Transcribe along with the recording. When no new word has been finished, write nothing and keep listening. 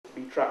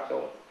be tracked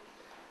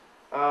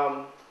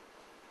down.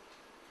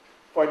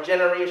 For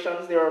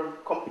generations, there are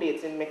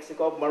complaints in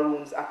Mexico of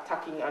Maroons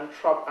attacking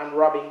and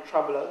robbing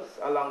travelers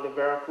along the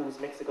Veracruz,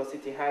 Mexico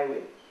City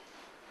highway.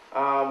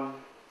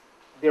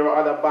 There are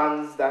other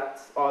bands that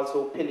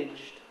also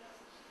pillaged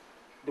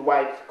the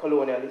white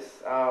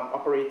colonialists,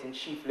 operating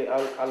chiefly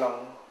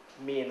along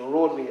main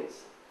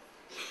roadways.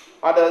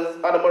 Other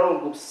Maroon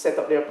groups set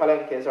up their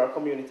palenques or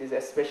communities,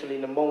 especially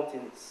in the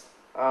mountains,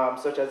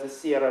 such as the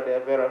Sierra de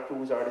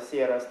Veracruz or the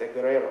Sierras de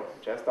Guerrero,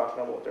 which I was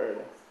talking about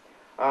earlier.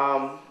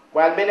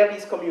 While many of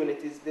these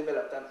communities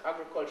developed an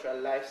agricultural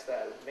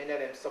lifestyle, many of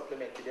them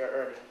supplemented their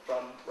earnings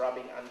from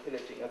robbing and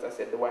pillaging, as I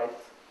said, the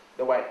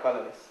white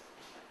colonists.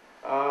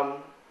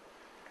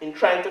 In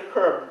trying to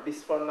curb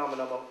this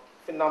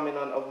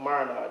phenomenon of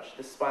marronage,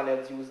 the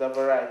Spaniards used a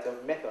variety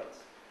of methods.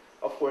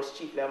 Of course,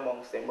 chiefly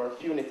amongst them were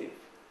punitive.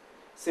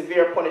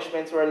 Severe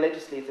punishments were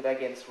legislated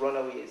against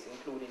runaways,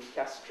 including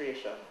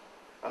castration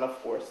and,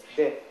 of course,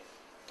 death.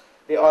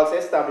 They also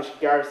established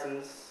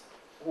garrisons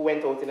who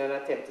went out in an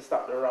attempt to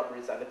stop the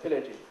robberies and the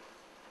pillaging.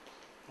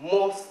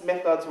 Most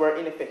methods were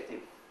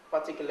ineffective,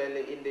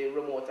 particularly in the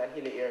remote and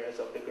hilly areas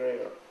of the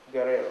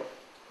Guerrero.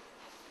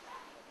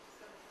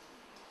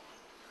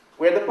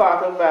 Where the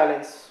path of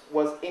violence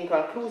was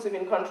inconclusive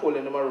in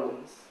controlling the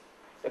Maroons,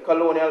 the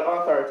colonial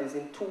authorities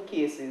in 2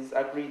 cases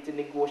agreed to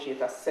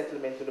negotiate a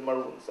settlement with the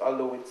Maroons,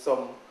 although with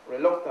some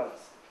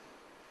reluctance.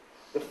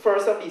 The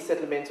first of these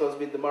settlements was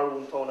with the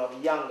Maroon town of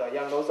Yanga.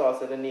 Yanga was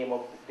also the name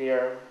of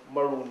their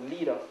Maroon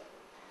leader.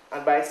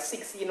 And by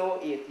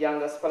 1608,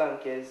 Yanga's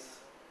palenques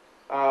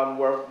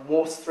were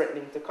most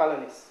threatening to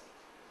colonists.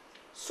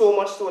 So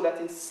much so that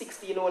in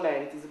 1609,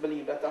 it is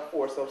believed that a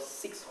force of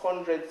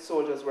 600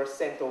 soldiers were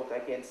sent out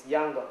against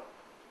Yanga.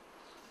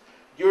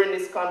 During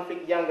this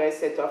conflict, Yanga is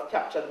said to have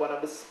captured one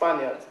of the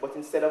Spaniards, but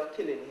instead of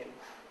killing him,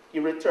 he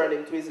returned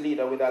him to his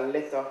leader with a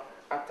letter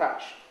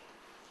attached,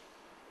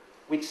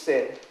 which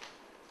said,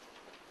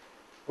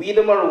 "We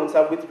the Maroons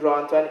have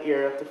withdrawn to an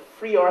area to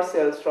free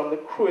ourselves from the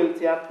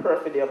cruelty and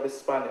perfidy of the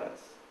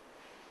Spaniards,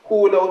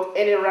 who without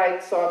any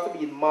right sought to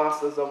be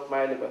masters of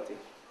my liberty.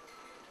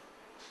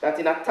 That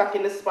in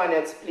attacking the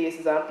Spaniards'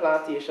 places and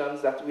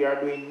plantations, that we are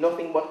doing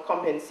nothing but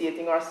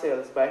compensating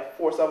ourselves by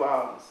force of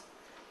arms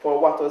for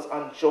what was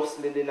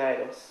unjustly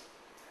denied us,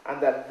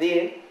 and that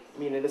they,"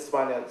 meaning the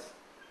Spaniards,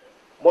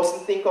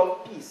 "mustn't think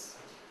of peace."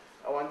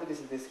 I want to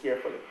listen to this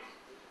carefully.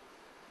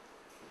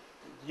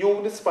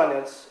 "You, the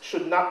Spaniards,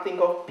 should not think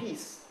of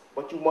peace,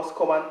 but you must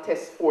come and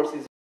test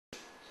forces."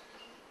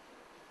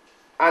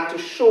 And to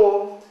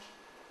show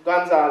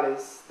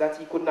Gonzalez that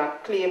he could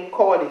not claim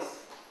cowardice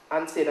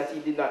and say that he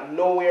did not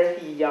know where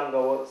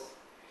Yanga was,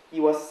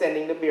 he was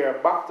sending the bearer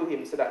back to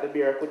him so that the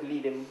bearer could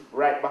lead him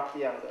right back to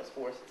Yanga's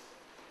forces.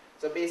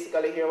 So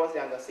basically here was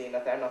Yanga saying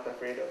that I'm not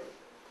afraid of you.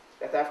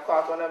 That I've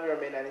caught one of your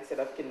men, and instead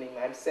of killing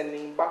him, I'm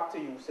sending him back to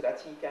you so that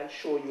he can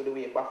show you the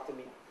way back to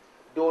me.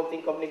 Don't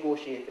think of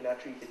negotiating a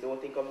treaty. Don't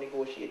think of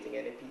negotiating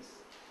any peace.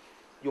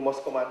 You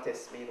must come and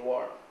test me in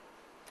war.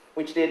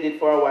 Which they did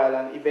for a while,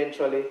 and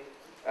eventually,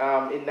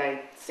 in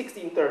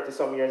 1630,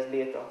 some years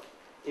later,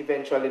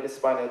 eventually the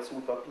Spaniards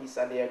sued for peace,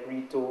 and they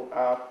agreed to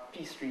a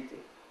peace treaty.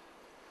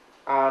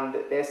 And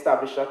they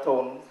established a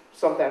town,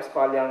 sometimes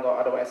called Yanga,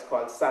 otherwise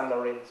called San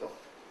Lorenzo.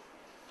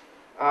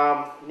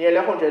 Nearly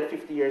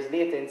 150 years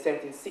later, in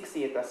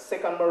 1768, a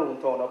second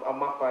Maroon town of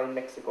Amaca in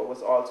Mexico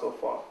was also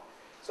formed.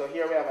 So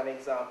here we have an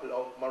example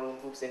of Maroon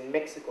groups in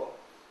Mexico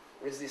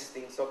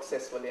resisting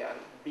successfully and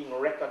being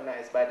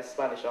recognized by the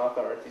Spanish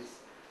authorities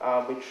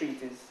with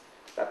treaties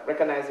that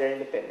recognize their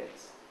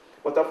independence.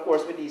 But of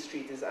course, with these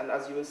treaties, and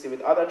as you will see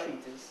with other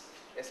treaties,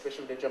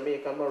 especially the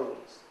Jamaican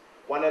Maroons,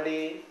 one of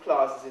the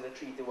clauses in the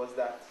treaty was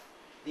that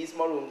these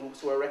Maroon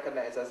groups who were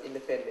recognized as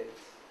independent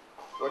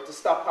were to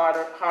stop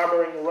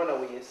harboring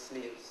runaway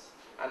slaves,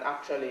 and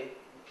actually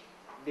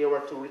they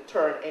were to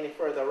return any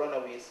further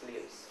runaway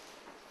slaves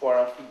for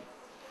a fee.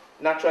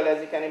 Naturally,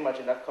 as you can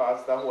imagine, that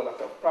caused a whole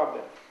lot of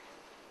problems.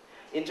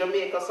 In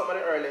Jamaica, some of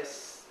the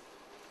earliest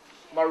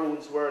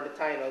Maroons were the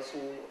Tainos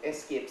who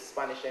escaped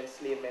Spanish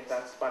enslavement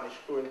and Spanish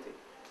cruelty.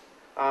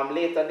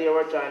 Later, they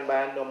were joined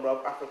by a number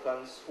of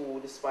Africans who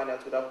the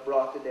Spaniards would have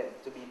brought to them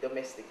to be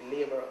domestic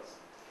laborers.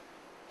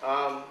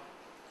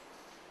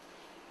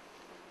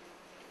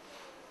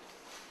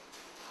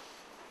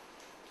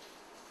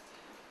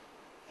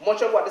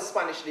 Much of what the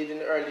Spanish did in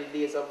the early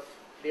days of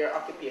their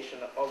occupation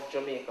of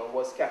Jamaica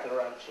was cattle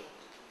ranching.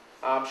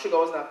 Sugar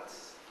was not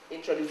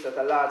introduced at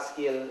a large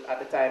scale at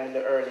the time in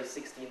the early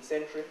 16th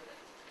century.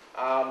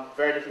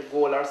 Very little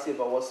gold or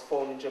silver was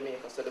found in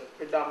Jamaica, so the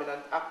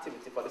predominant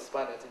activity for the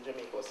Spaniards in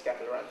Jamaica was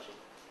cattle ranching.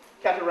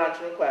 Cattle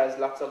ranching requires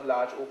lots of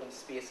large open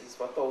spaces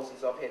for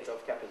thousands of heads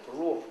of cattle to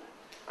roam,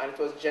 and it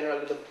was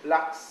generally the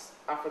black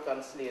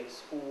African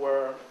slaves who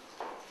were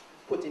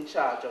put in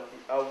charge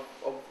of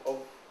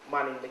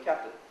manning the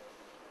cattle.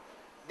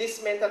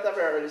 This meant at a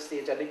very early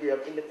stage a degree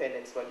of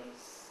independence for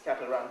these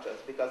cattle ranchers,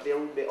 because they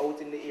would be out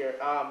in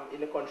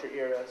the country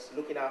areas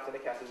looking after the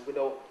cattle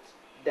without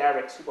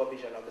direct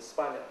supervision of the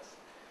Spaniards.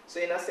 So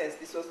in a sense,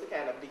 this was the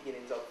kind of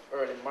beginnings of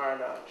early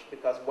marriage,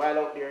 because while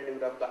out there, they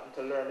would have gotten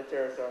to learn the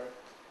territory,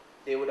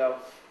 they would have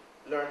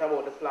learned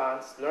about the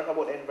plants, learned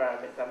about the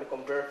environment, and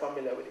become very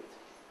familiar with it.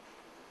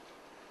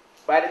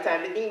 By the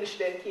time the English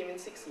then came in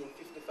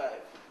 1655,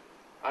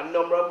 a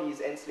number of these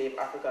enslaved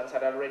Africans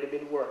had already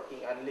been working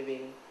and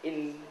living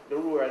in the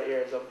rural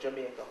areas of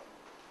Jamaica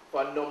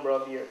for a number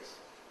of years.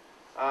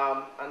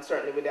 And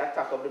certainly with the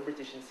attack of the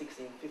British in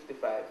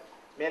 1655,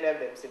 many of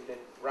them simply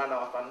ran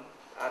off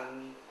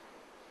and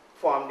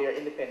formed their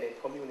independent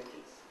communities.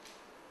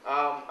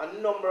 A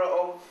number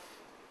of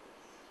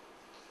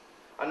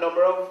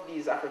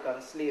these African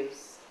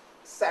slaves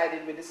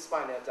sided with the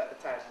Spaniards at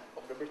the time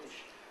of the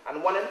British.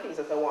 And one of the things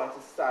that I want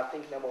to start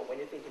thinking about when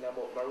you're thinking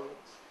about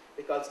Maroons,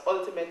 because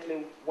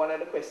ultimately one of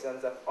the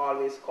questions that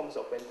always comes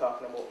up when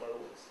talking about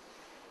Maroons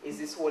is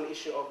this whole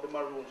issue of the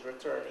Maroons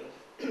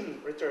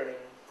returning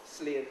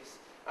slaves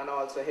and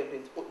also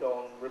helping to put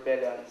down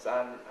rebellions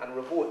and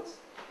revolts.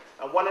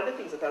 And one of the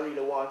things that I really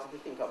wanted to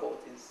think about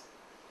is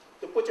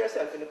to put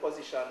yourself in the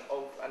position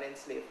of an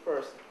enslaved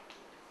person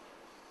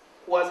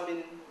who has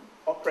been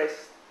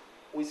oppressed,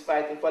 who is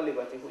fighting for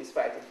liberty, who is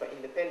fighting for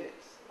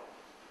independence.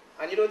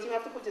 And you don't even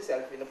have to put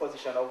yourself in the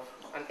position of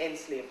an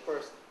enslaved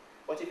person.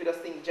 But if you just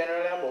think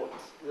generally about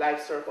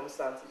life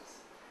circumstances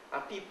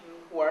and people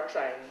who are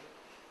trying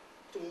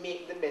to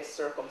make the best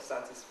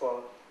circumstances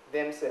for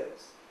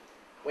themselves.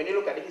 When you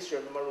look at the history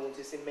of the Maroons,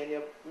 you see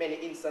many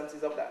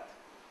instances of that.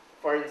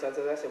 For instance,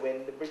 as I said,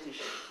 when the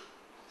British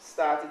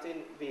started to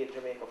invade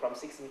Jamaica from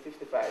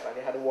 1655 and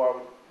they had a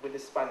war with the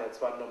Spaniards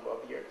for a number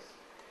of years.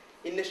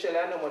 Initially,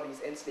 a number of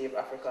these enslaved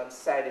Africans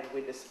sided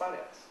with the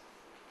Spaniards.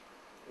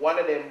 One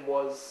of them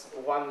was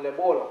Juan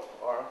Lebolo,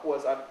 or who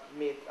was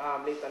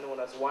later known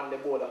as Juan de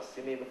Bolas.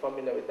 You may be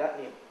familiar with that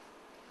name.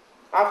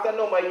 After a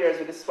number of years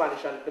with the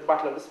Spanish and the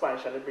battle of the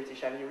Spanish and the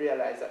British, and he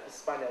realized that the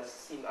Spaniards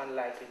seemed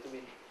unlikely to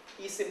win,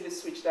 he simply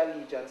switched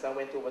allegiance and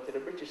went over to the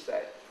British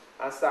side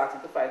and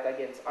started to fight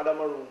against other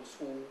Maroons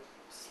who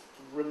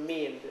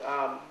remained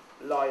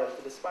loyal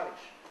to the Spanish.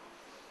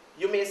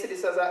 You may see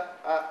this as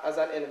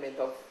an element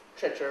of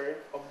treachery,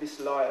 of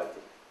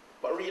disloyalty,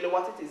 but really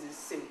what it is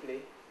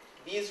simply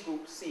these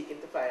groups seeking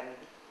to find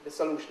the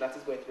solution that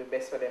is going to be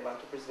best for them and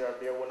to preserve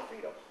their own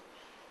freedom.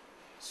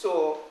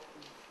 So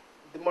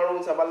the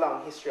Maroons have a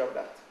long history of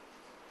that.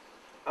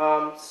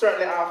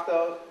 Certainly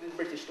after the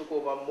British took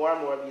over, more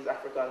and more of these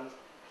Africans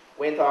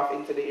went off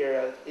into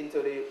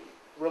the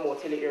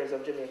remote hilly areas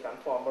of Jamaica and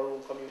formed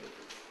Maroon communities.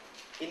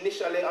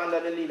 Initially under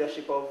the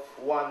leadership of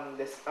Juan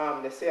de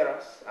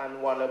Serras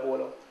and Juan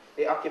Lebolo,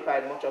 they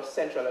occupied much of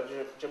central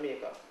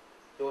Jamaica,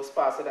 those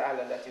parts of the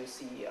island that you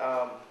see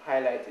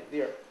highlighted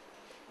there.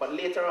 But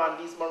later on,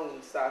 these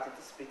Maroons started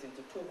to split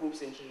into two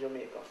groups into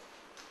Jamaica.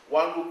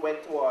 One group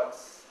went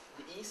towards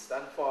the east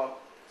and formed,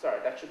 sorry,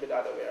 that should be the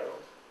other way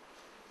around.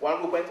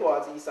 One group went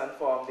towards the east and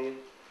formed the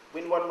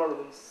Windward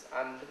Maroons,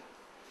 and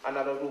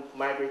another group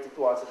migrated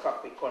towards the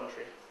Cockpit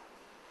country,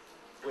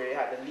 where you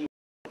had the Lee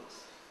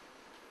Maroons.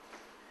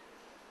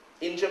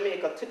 In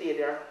Jamaica today,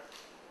 there are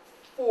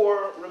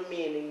 4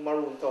 remaining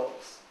Maroon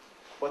towns.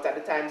 But at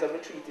the times of the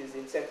treaties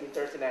in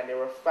 1739, there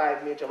were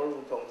 5 major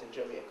Maroon towns in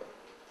Jamaica.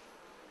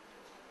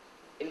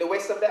 In the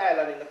west of the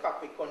island, in the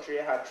Cockpit country,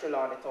 you had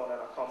Trelawney Town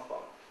and a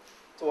compound.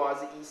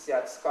 Towards the east, you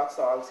had Scots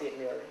Hall, St.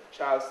 Mary,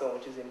 Charlestown,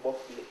 which is in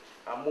Buff Bay,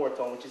 and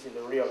Moortown, which is in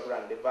the Rio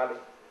Grande Valley.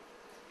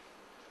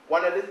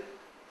 One of the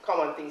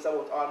common things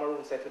about all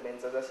Maroon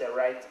settlements, as I said,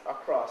 right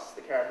across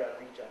the Caribbean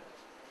region,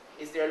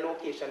 is their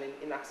location in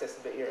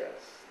inaccessible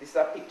areas. This is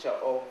a picture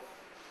of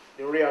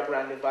the Rio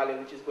Grande Valley,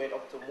 which is going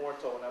up to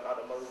Moortown and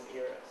other Maroon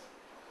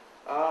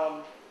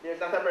areas. There's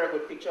not a very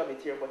good picture of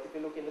it here, but if you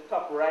look in the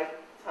top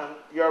right-hand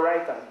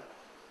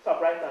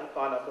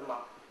corner of the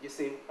map, you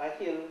see a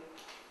hill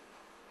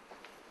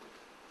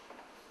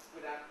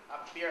with a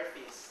bare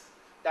face.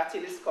 That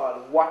hill is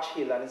called Watch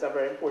Hill, and it's a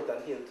very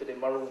important hill to the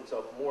Maroons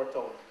of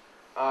Moortown.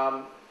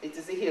 It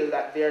is a hill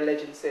that their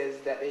legend says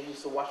that they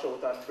used to watch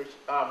out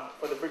on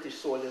for the British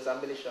soldiers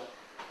and militia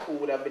who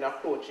would have been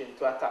approaching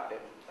to attack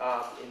them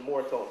in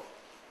Moortown.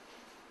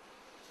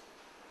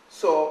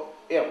 So,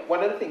 yeah,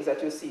 one of the things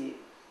that you see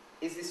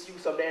is this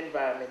use of the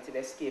environment in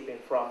escaping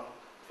from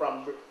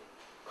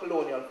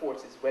colonial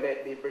forces, whether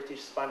it be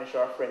British, Spanish,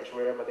 or French,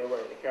 wherever they were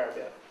in the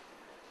Caribbean.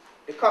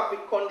 The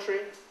Cockpit country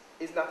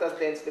is not as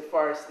densely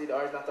forested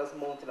or is not as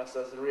mountainous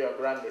as the Rio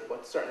Grande,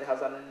 but certainly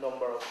has a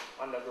number of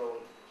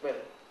underground, well,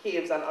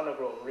 caves and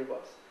underground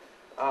rivers.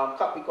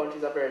 Cockpit country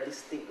is a very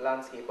distinct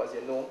landscape, as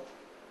you know,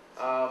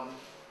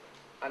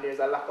 and there's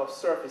a lack of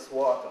surface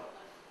water,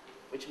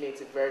 which makes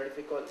it very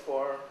difficult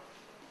for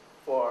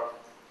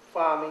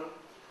farming,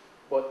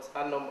 but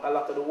a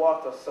lot of the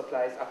water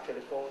supply is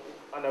actually found in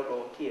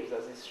underground caves,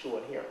 as is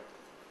shown here.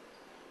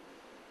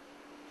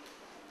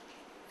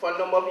 For a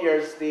number of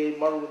years, the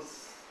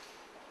Maroons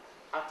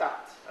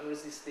attacked and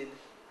resisted,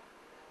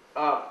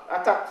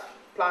 attacked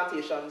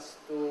plantations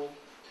to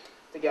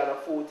gather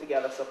food, to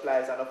gather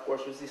supplies, and of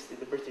course resisted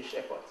the British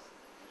efforts.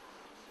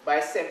 By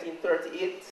 1738,